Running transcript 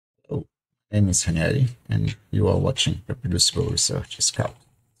name is Ranieri, and you are watching Reproducible Research Scout.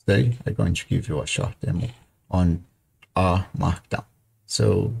 Today, I'm going to give you a short demo on R Markdown.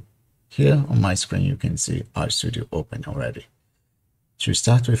 So here on my screen, you can see RStudio open already. To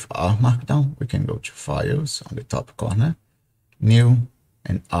start with R Markdown, we can go to Files on the top corner, New,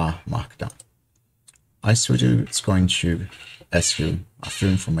 and R Markdown. RStudio is going to ask you a few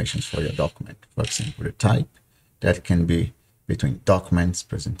information for your document. For example, the type that can be between documents,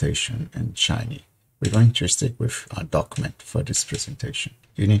 presentation, and Shiny. We're going to stick with a document for this presentation.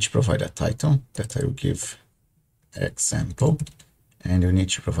 You need to provide a title that I will give example, and you need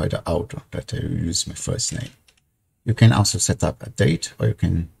to provide an author that I will use my first name. You can also set up a date, or you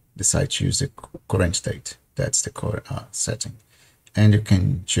can decide to use the current date. That's the core setting. And you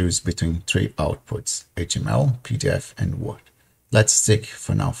can choose between three outputs: HTML, PDF, and Word. Let's stick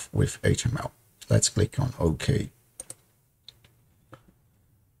for now with HTML. Let's click on OK.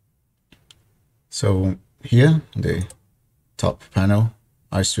 So here, the top panel,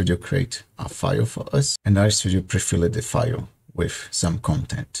 RStudio create a file for us, and RStudio prefilled the file with some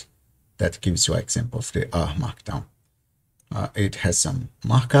content that gives you an example of the R Markdown. It has some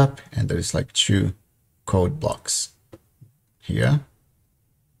markup, and there is like 2 code blocks here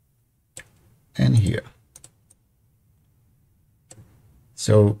and here.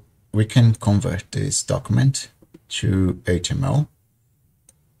 So we can convert this document to HTML,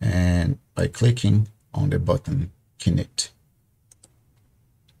 and by clicking on the button Knit.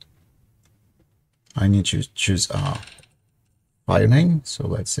 I need to choose a file name, so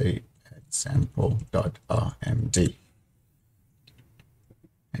let's say example.rmd,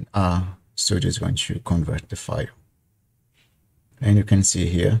 and RStudio is going to convert the file. And you can see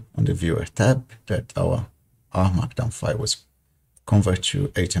here on the Viewer tab that our R Markdown file was converted to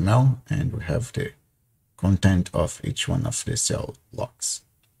HTML, and we have the content of each one of the cell blocks.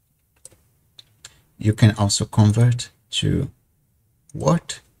 You can also convert to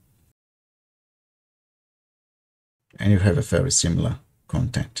Word, and you have a very similar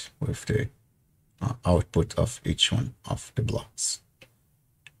content with the output of each one of the blocks.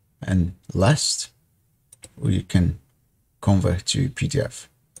 And last, we can convert to PDF.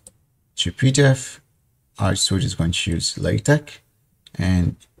 To PDF, RStudio is going to use LaTeX,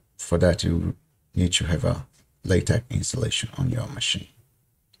 and for that you need to have a LaTeX installation on your machine.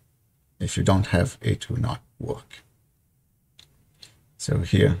 If you don't have, it will not work. So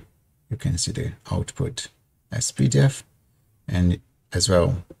here you can see the output as PDF, and as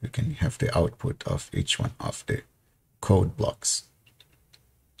well you can have the output of each one of the code blocks.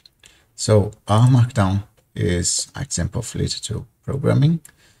 So R Markdown is an example of literature programming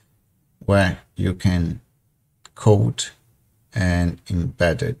where you can code and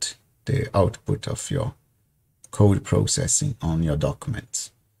embedded the output of your code processing on your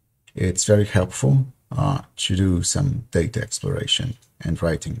documents. It's very helpful to do some data exploration and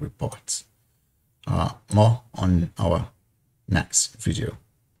writing reports. More on our next video.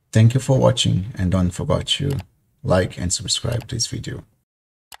 Thank you for watching, and don't forget to like and subscribe this video.